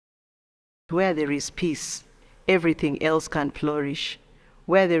Where there is peace, everything else can flourish.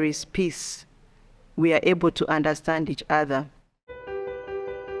 Where there is peace, we are able to understand each other.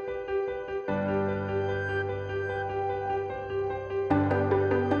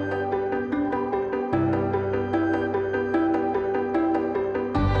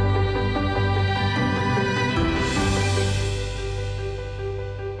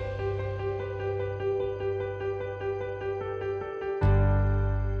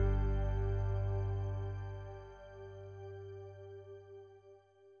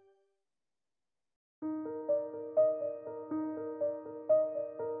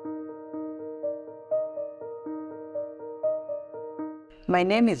 My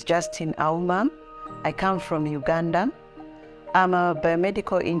name is Justine Auma. I come from Uganda. I'm a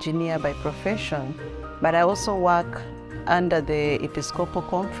biomedical engineer by profession, but I also work under the Episcopal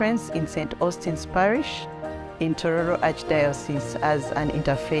Conference in St. Austin's Parish in Tororo Archdiocese as an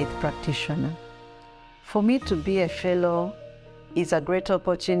interfaith practitioner. For me to be a fellow is a great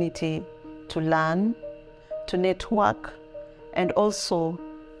opportunity to learn, to network, and also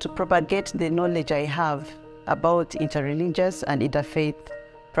to propagate the knowledge I have about interreligious and interfaith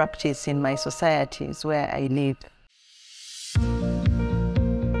practice in my societies where I live.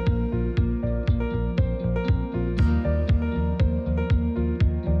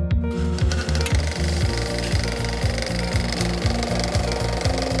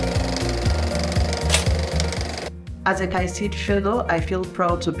 As a KAICIID Fellow, I feel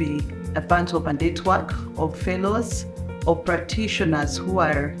proud to be a part of a network of fellows, of practitioners who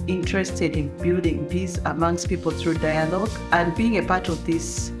are interested in building peace amongst people through dialogue. And being a part of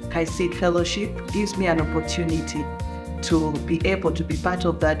this KAICIID Fellowship gives me an opportunity to be able to be part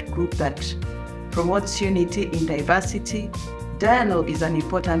of that group that promotes unity in diversity. Dialogue is an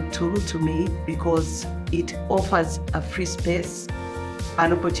important tool to me because it offers a free space,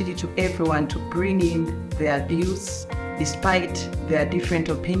 an opportunity to everyone to bring in their views despite their different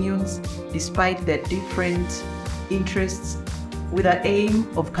opinions, despite their different interests, with the aim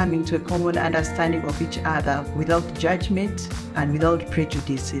of coming to a common understanding of each other without judgment and without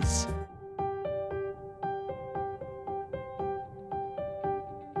prejudices.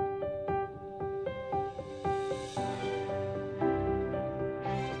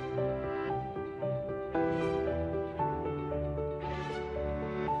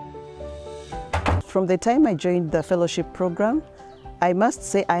 From the time I joined the fellowship program, I must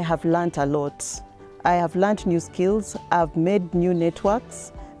say I have learned a lot. I have learned new skills, I've made new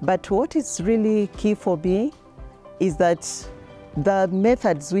networks, but what is really key for me is that the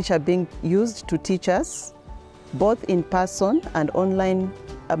methods which are being used to teach us, both in person and online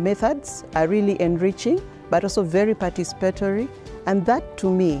methods, are really enriching, but also very participatory. And that to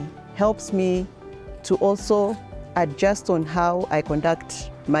me helps me to also adjust on how I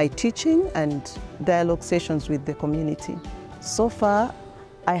conduct my teaching and dialogue sessions with the community. So far,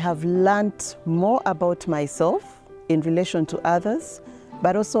 I have learned more about myself in relation to others,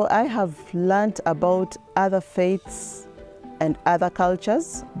 but also I have learned about other faiths and other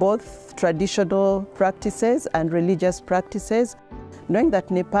cultures, both traditional practices and religious practices. Knowing that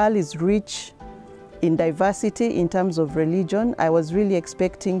Nepal is rich in diversity in terms of religion, I was really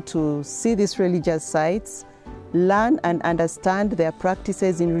expecting to see these religious sites, learn and understand their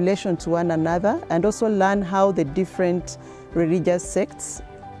practices in relation to one another, and also learn how the different religious sects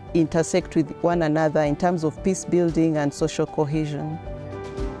intersect with one another in terms of peace building and social cohesion.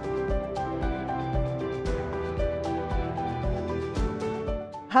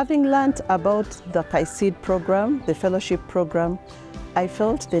 Having learned about the KAICIID program, the fellowship program, I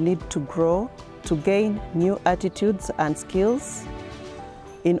felt the need to grow, to gain new attitudes and skills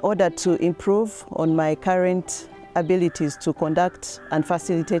in order to improve on my current abilities to conduct and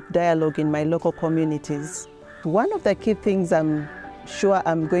facilitate dialogue in my local communities. One of the key things I'm sure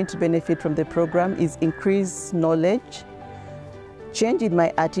I'm going to benefit from the program is increased knowledge, change in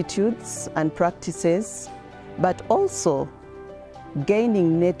my attitudes and practices, but also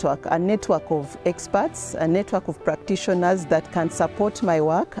gaining a network of experts, a network of practitioners that can support my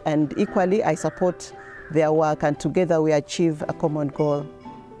work, and equally I support their work, and together we achieve a common goal.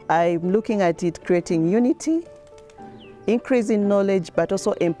 I'm looking at it creating unity, increasing knowledge, but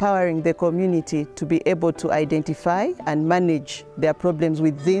also empowering the community to be able to identify and manage their problems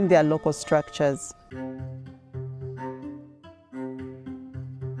within their local structures.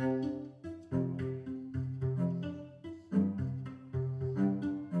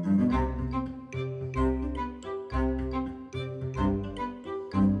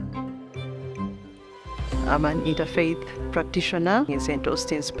 I'm an interfaith practitioner in St.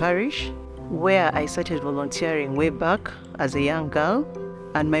 Austin's Parish, where I started volunteering way back as a young girl.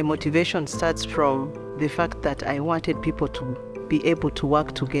 And my motivation starts from the fact that I wanted people to be able to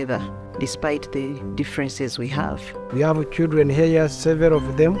work together despite the differences we have. We have children here, several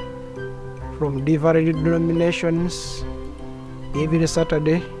of them, from different denominations. Every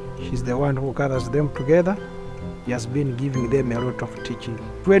Saturday, she's the one who gathers them together. He has been giving them a lot of teaching.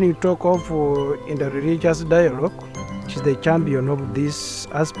 When you talk of interreligious dialogue, she's the champion of this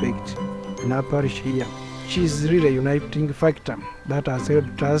aspect in our parish here. She's really a uniting factor that has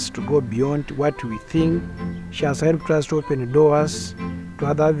helped us to go beyond what we think. She has helped us to open doors to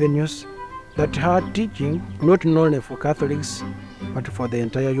other avenues that her teaching, not only for Catholics, but for the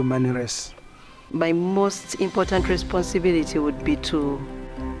entire human race. My most important responsibility would be to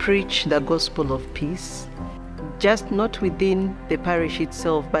preach the gospel of peace, just not within the parish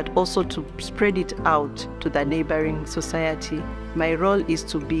itself, but also to spread it out to the neighboring society. My role is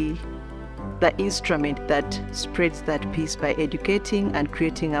to be the instrument that spreads that peace by educating and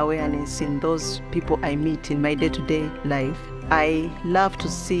creating awareness in those people I meet in my day-to-day life. I love to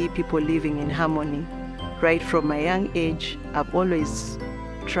see people living in harmony. Right from my young age, I've always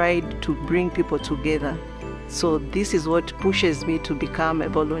tried to bring people together. So this is what pushes me to become a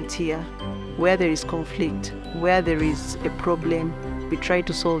volunteer. Where there is conflict, where there is a problem, we try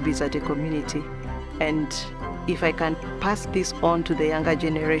to solve this at a community. And if I can pass this on to the younger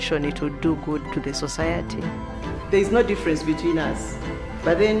generation, it will do good to the society. There is no difference between us.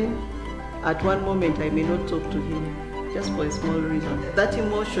 But then, at one moment, I may not talk to him, just for a small reason. That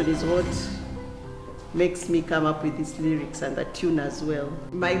emotion is what makes me come up with these lyrics and the tune as well.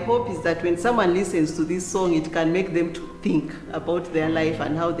 My hope is that when someone listens to this song, it can make them to think about their life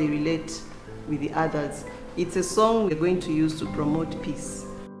and how they relate with the others. It's a song we're going to use to promote peace.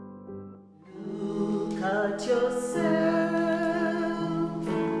 Look at yourself,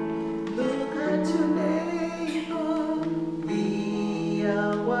 look at your neighbor, we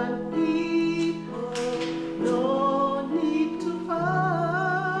are one people, no need to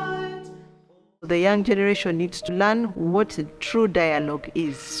fight. The young generation needs to learn what true dialogue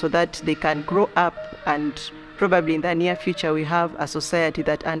is so that they can grow up, and probably in the near future we have a society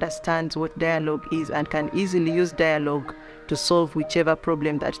that understands what dialogue is and can easily use dialogue to solve whichever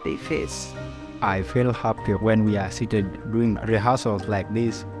problem that they face. I feel happy when we are seated doing rehearsals like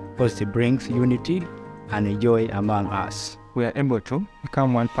this because it brings unity and joy among us. We are able to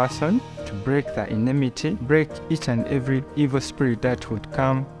become one person, to break the enmity, break each and every evil spirit that would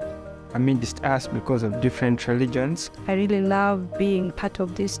come amidst us because of different religions. I really love being part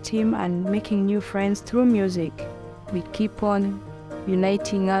of this team and making new friends through music. We keep on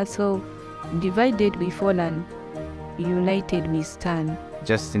uniting us, so divided we fall and united we stand.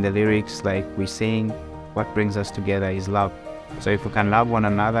 Just in the lyrics, like we sing, what brings us together is love. So if we can love one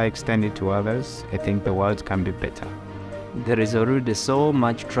another, extend it to others, I think the world can be better. There is already so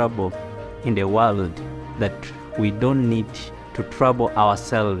much trouble in the world that we don't need to trouble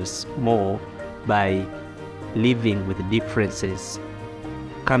ourselves more by living with differences.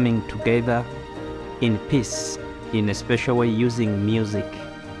 Coming together in peace, in a special way using music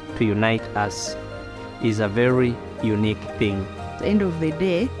to unite us, is a very unique thing. At the end of the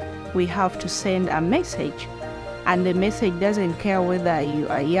day, we have to send a message, and the message doesn't care whether you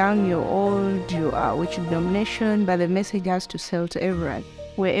are young, you're old, you are which denomination, but the message has to sell to everyone.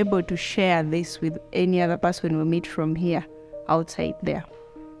 We're able to share this with any other person we meet from here, outside there.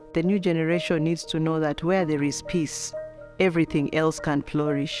 The new generation needs to know that where there is peace, everything else can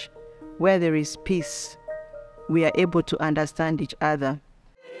flourish. Where there is peace, we are able to understand each other.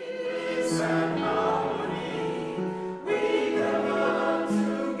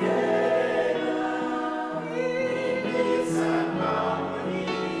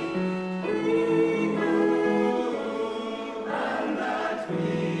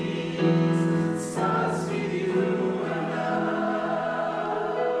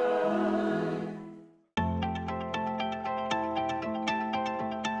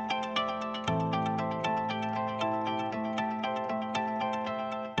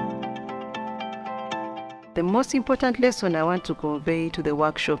 The most important lesson I want to convey to the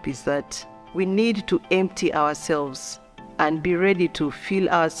workshop is that we need to empty ourselves and be ready to fill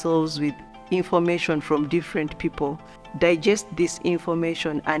ourselves with information from different people, digest this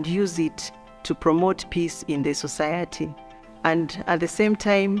information and use it to promote peace in the society. And at the same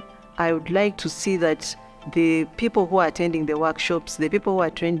time, I would like to see that the people who are attending the workshops, the people who are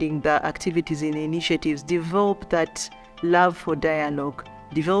attending the activities and initiatives, develop that love for dialogue,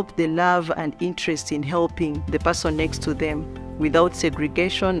 develop the love and interest in helping the person next to them without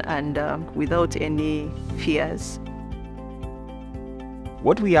segregation and without any fears.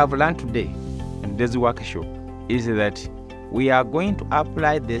 What we have learned today in this workshop is that we are going to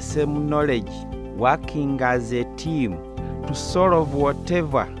apply the same knowledge, working as a team to solve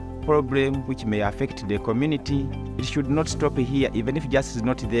whatever problem which may affect the community. It should not stop here, even if justice is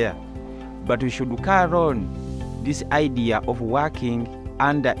not there. But we should carry on this idea of working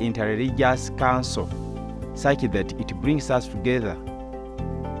under interreligious council, such that it brings us together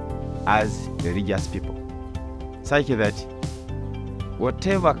as religious people, such that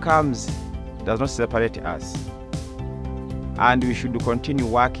whatever comes does not separate us. And we should continue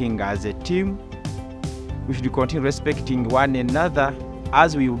working as a team. We should continue respecting one another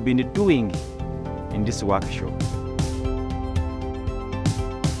as we've been doing in this workshop.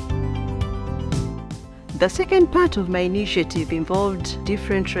 The second part of my initiative involved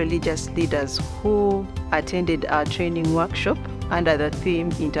different religious leaders who attended our training workshop under the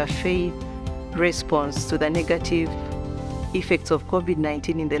theme Interfaith Response to the Negative Effects of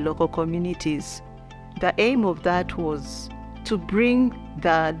COVID-19 in the Local Communities. The aim of that was to bring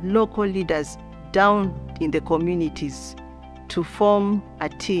the local leaders down in the communities to form a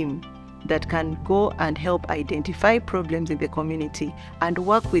team that can go and help identify problems in the community and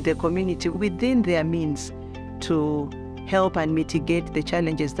work with the community within their means to help and mitigate the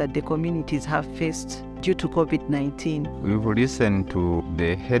challenges that the communities have faced due to COVID-19. We've listened to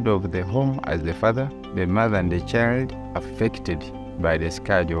the head of the home as the father, the mother and the child affected by the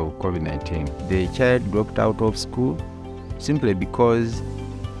scourge of COVID-19. The child dropped out of school simply because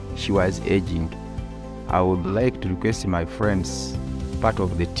she was aging. I would like to request my friends, part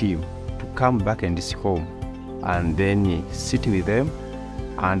of the team, to come back in this home and then sit with them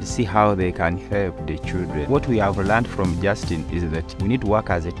and see how they can help the children. What we have learned from Justine is that we need to work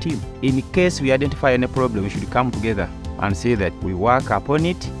as a team. In case we identify any problem, we should come together and say that we work upon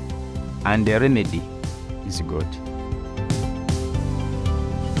it and the remedy is good.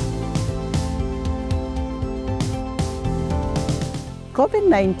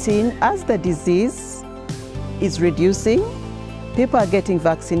 COVID-19, as the disease is reducing, people are getting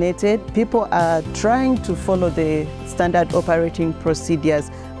vaccinated, people are trying to follow the standard operating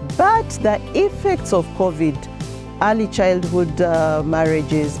procedures, but the effects of COVID, early childhood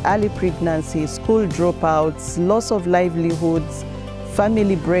marriages, early pregnancy, school dropouts, loss of livelihoods,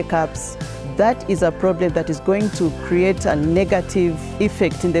 family breakups, that is a problem that is going to create a negative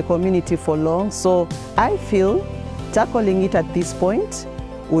effect in the community for long. So I feel tackling it at this point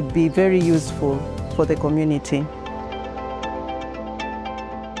would be very useful for the community.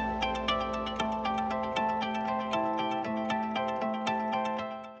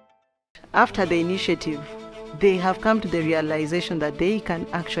 After the initiative, they have come to the realization that they can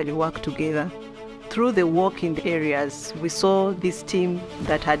actually work together. Through the work in the areas, we saw this team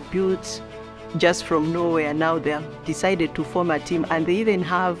that had built just from nowhere. Now they have decided to form a team, and they even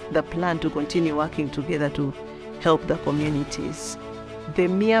have the plan to continue working together to help the communities. The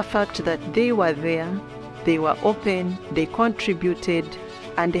mere fact that they were there, they were open, they contributed,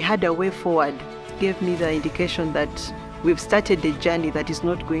 and they had a way forward gave me the indication that we've started a journey that is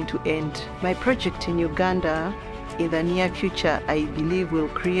not going to end. My project in Uganda in the near future, I believe, will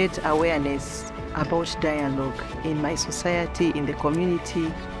create awareness about dialogue in my society, in the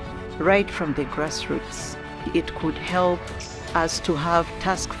community, right from the grassroots. It could help us to have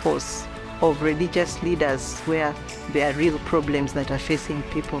task force of religious leaders where there are real problems that are facing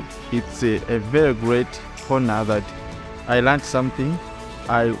people. It's a very great honor that I learned something,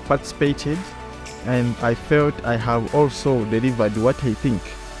 I participated, and I felt I have also delivered what I think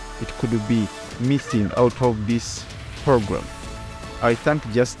it could be missing out of this program. I thank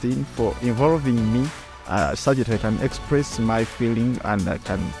Justine for involving me such that I can express my feeling and I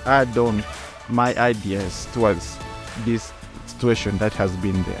can add on my ideas towards this situation that has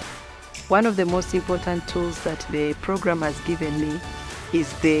been there. One of the most important tools that the program has given me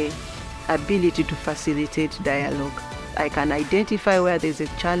is the ability to facilitate dialogue. I can identify where there's a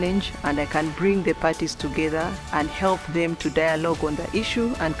challenge and I can bring the parties together and help them to dialogue on the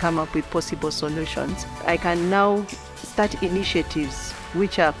issue and come up with possible solutions. I can now start initiatives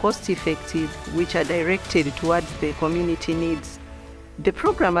which are cost-effective, which are directed towards the community needs. The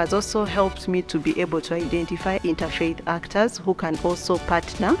program has also helped me to be able to identify interfaith actors who can also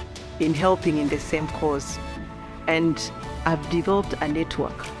partner in helping in the same cause. And I've developed a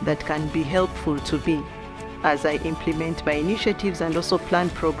network that can be helpful to me as I implement my initiatives and also plan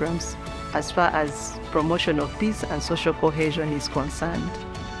programs as far as promotion of peace and social cohesion is concerned.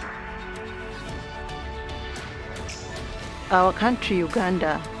 Our country,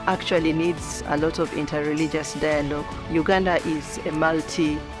 Uganda, actually needs a lot of interreligious dialogue. Uganda is a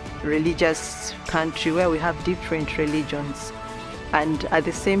multi-religious country where we have different religions. And at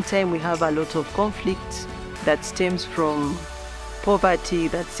the same time, we have a lot of conflict that stems from poverty,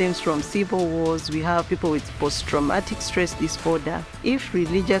 that stems from civil wars. We have people with post-traumatic stress disorder. If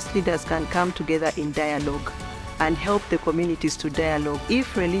religious leaders can come together in dialogue and help the communities to dialogue,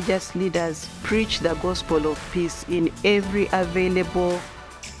 if religious leaders preach the gospel of peace in every available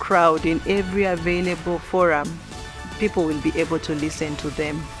crowd, in every available forum, people will be able to listen to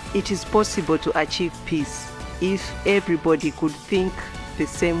them. It is possible to achieve peace if everybody could think the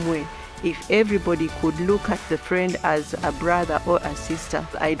same way. If everybody could look at the friend as a brother or a sister,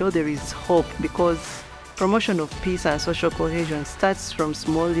 I know there is hope, because promotion of peace and social cohesion starts from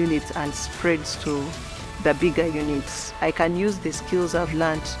small units and spreads to the bigger units. I can use the skills I've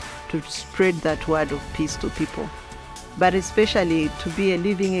learned to spread that word of peace to people, but especially to be a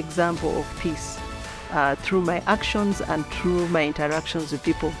living example of peace through my actions and through my interactions with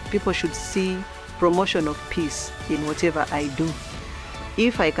people. People should see promotion of peace in whatever I do.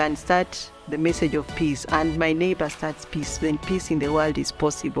 If I can start the message of peace and my neighbor starts peace, then peace in the world is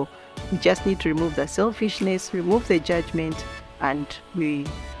possible. We just need to remove the selfishness, remove the judgment, and we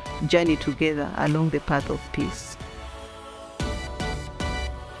journey together along the path of peace.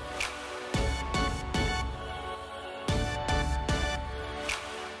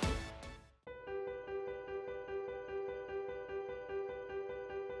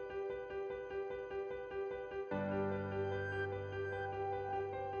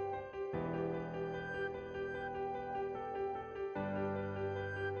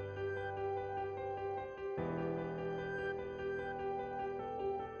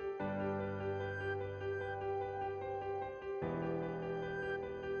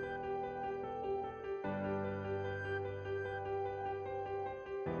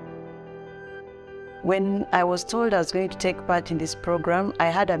 When I was told I was going to take part in this program, I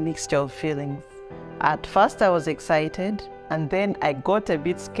had a mixture of feelings. At first I was excited, and then I got a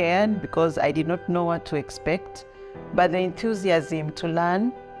bit scared because I did not know what to expect. But the enthusiasm to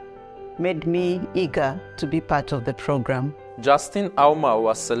learn made me eager to be part of the program. Justine Auma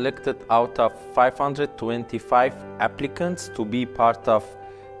was selected out of 525 applicants to be part of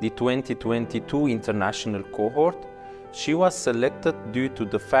the 2022 international cohort. She was selected due to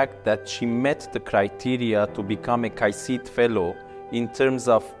the fact that she met the criteria to become a KAICIID Fellow in terms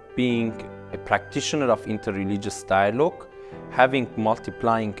of being a practitioner of interreligious dialogue, having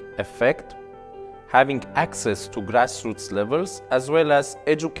multiplying effect, having access to grassroots levels, as well as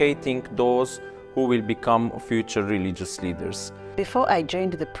educating those who will become future religious leaders. Before I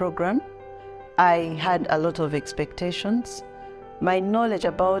joined the program, I had a lot of expectations. My knowledge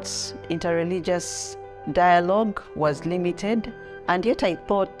about interreligious dialogue was limited, and yet I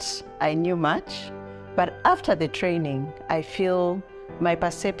thought I knew much. But after the training, I feel my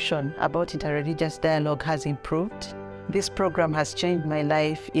perception about interreligious dialogue has improved. This program has changed my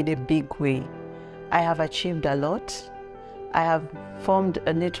life in a big way. I have achieved a lot. I have formed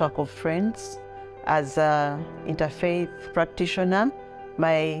a network of friends. As an interfaith practitioner,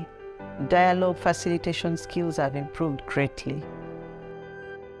 my dialogue facilitation skills have improved greatly.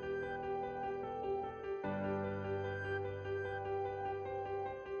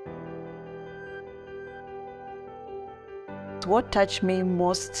 What touched me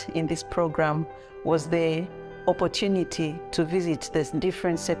most in this program was the opportunity to visit the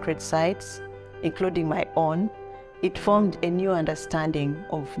different sacred sites, including my own. It formed a new understanding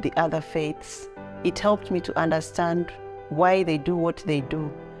of the other faiths. It helped me to understand why they do what they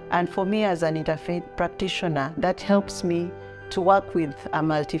do. And for me as an interfaith practitioner, that helps me to work with a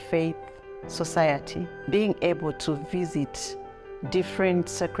multi-faith society. Being able to visit different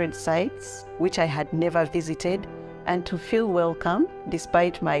sacred sites, which I had never visited, and to feel welcome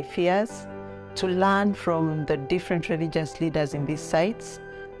despite my fears, to learn from the different religious leaders in these sites,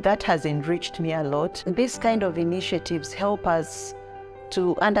 that has enriched me a lot. These kind of initiatives help us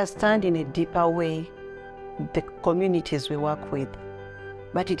to understand in a deeper way the communities we work with.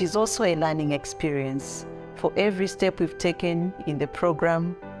 But it is also a learning experience. For every step we've taken in the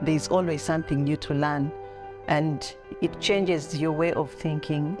program, there is always something new to learn, and it changes your way of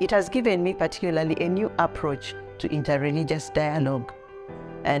thinking. It has given me particularly a new approach to interreligious dialogue,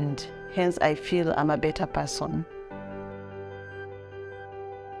 and hence I feel I'm a better person.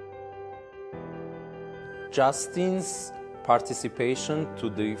 Justine's participation to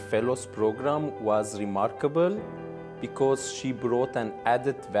the Fellows Program was remarkable because she brought an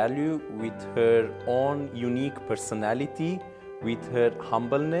added value with her own unique personality, with her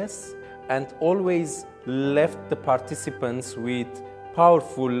humbleness, and always left the participants with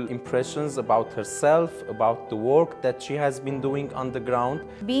powerful impressions about herself, about the work that she has been doing on the ground.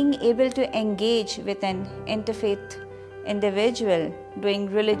 Being able to engage with an interfaith individual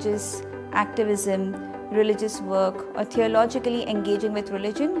doing religious activism religious work or theologically engaging with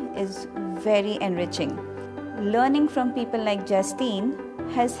religion is very enriching. Learning from people like Justine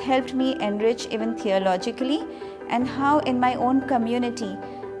has helped me enrich even theologically, and how in my own community,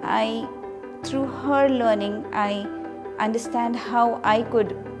 through her learning, I understand how I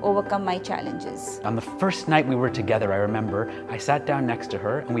could overcome my challenges. On the first night we were together, I remember, I sat down next to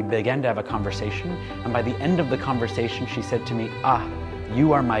her and we began to have a conversation, and by the end of the conversation she said to me, "Ah,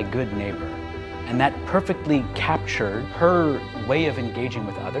 you are my good neighbor." And that perfectly captured her way of engaging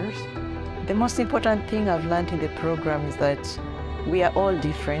with others. The most important thing I've learned in the program is that we are all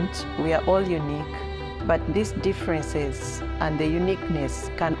different, we are all unique, but these differences and the uniqueness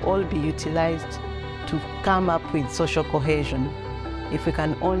can all be utilized to come up with social cohesion if we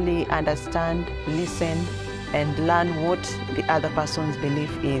can only understand, listen, and learn what the other person's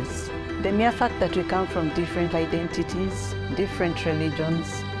belief is. The mere fact that we come from different identities, different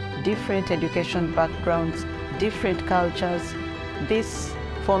religions, different education backgrounds, different cultures, this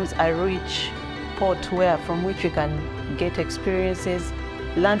forms a rich pot from which we can get experiences,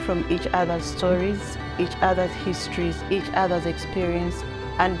 learn from each other's stories, each other's histories, each other's experience,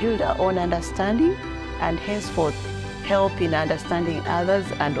 and build our own understanding, and henceforth help in understanding others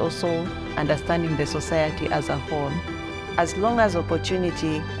and also understanding the society as a whole. As long as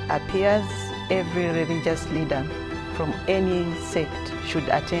opportunity appears, every religious leader from any sect should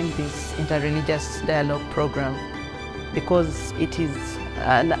attend this interreligious dialogue program, because it is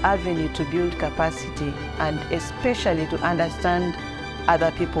an avenue to build capacity and especially to understand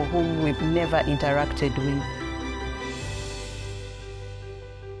other people whom we've never interacted with.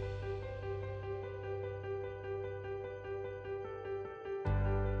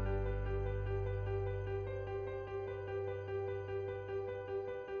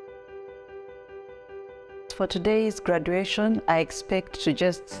 For today's graduation, I expect to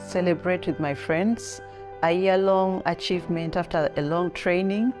just celebrate with my friends, a year-long achievement after a long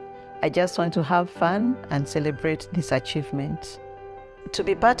training. I just want to have fun and celebrate this achievement. To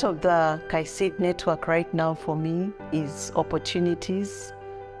be part of the KAICIID network right now for me is opportunities,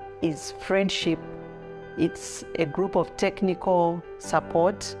 is friendship. It's a group of technical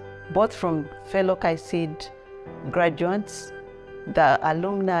support, both from fellow KAICIID graduates, the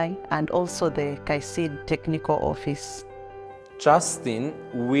alumni, and also the KAICIID technical office. Justine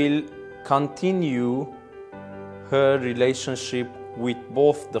will continue her relationship with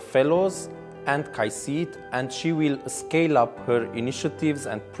both the fellows and KAICIID, and she will scale up her initiatives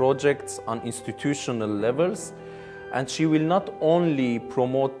and projects on institutional levels, and she will not only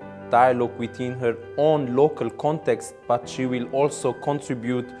promote dialogue within her own local context, but she will also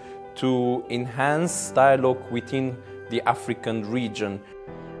contribute to enhance dialogue within the African region.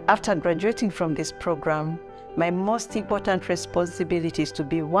 After graduating from this program, my most important responsibility is to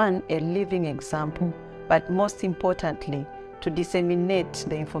be, one, a living example, but most importantly, to disseminate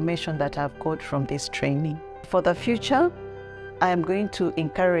the information that I've got from this training. For the future, I am going to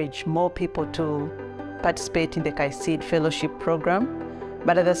encourage more people to participate in the KAICIID Fellowship Program,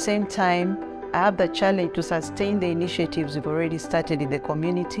 but at the same time, I have the challenge to sustain the initiatives we've already started in the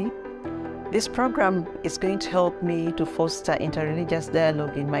community. This program is going to help me to foster interreligious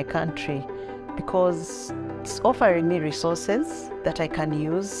dialogue in my country, because it's offering me resources that I can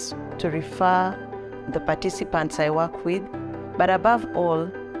use to refer the participants I work with. But above all,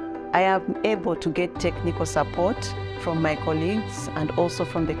 I am able to get technical support from my colleagues and also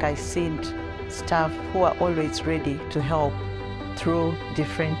from the KAICIID staff, who are always ready to help through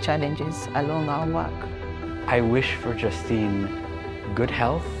different challenges along our work. I wish for Justine good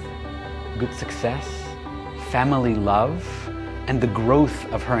health, good success, family love, and the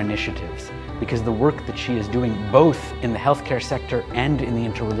growth of her initiatives, because the work that she is doing both in the healthcare sector and in the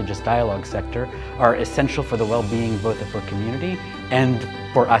interreligious dialogue sector are essential for the well-being both of her community and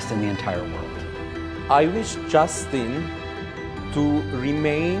for us in the entire world. I wish Justine to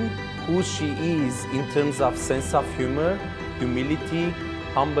remain who she is in terms of sense of humor, humility,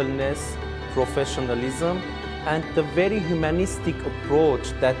 humbleness, professionalism, and the very humanistic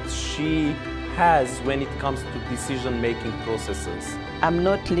approach that she has when it comes to decision-making processes. I'm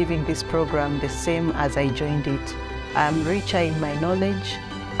not leaving this program the same as I joined it. I'm richer in my knowledge,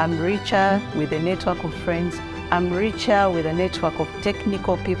 I'm richer with a network of friends, I'm richer with a network of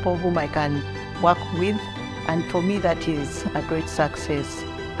technical people whom I can work with, and for me that is a great success.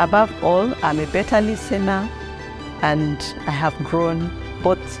 Above all, I'm a better listener, and I have grown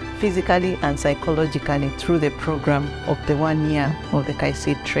both physically and psychologically through the program of the 1 year of the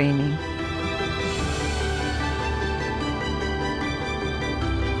KAICIID training.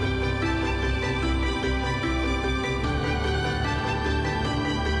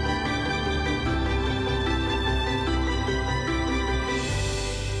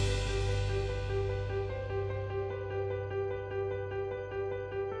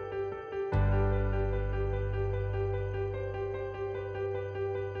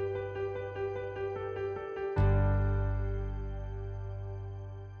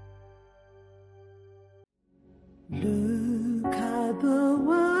 Look at the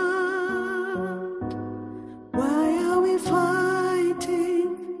world. Why are we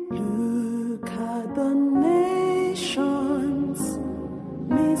fighting? Look at the nations.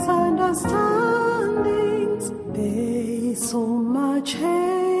 Misunderstandings. There is so much hate.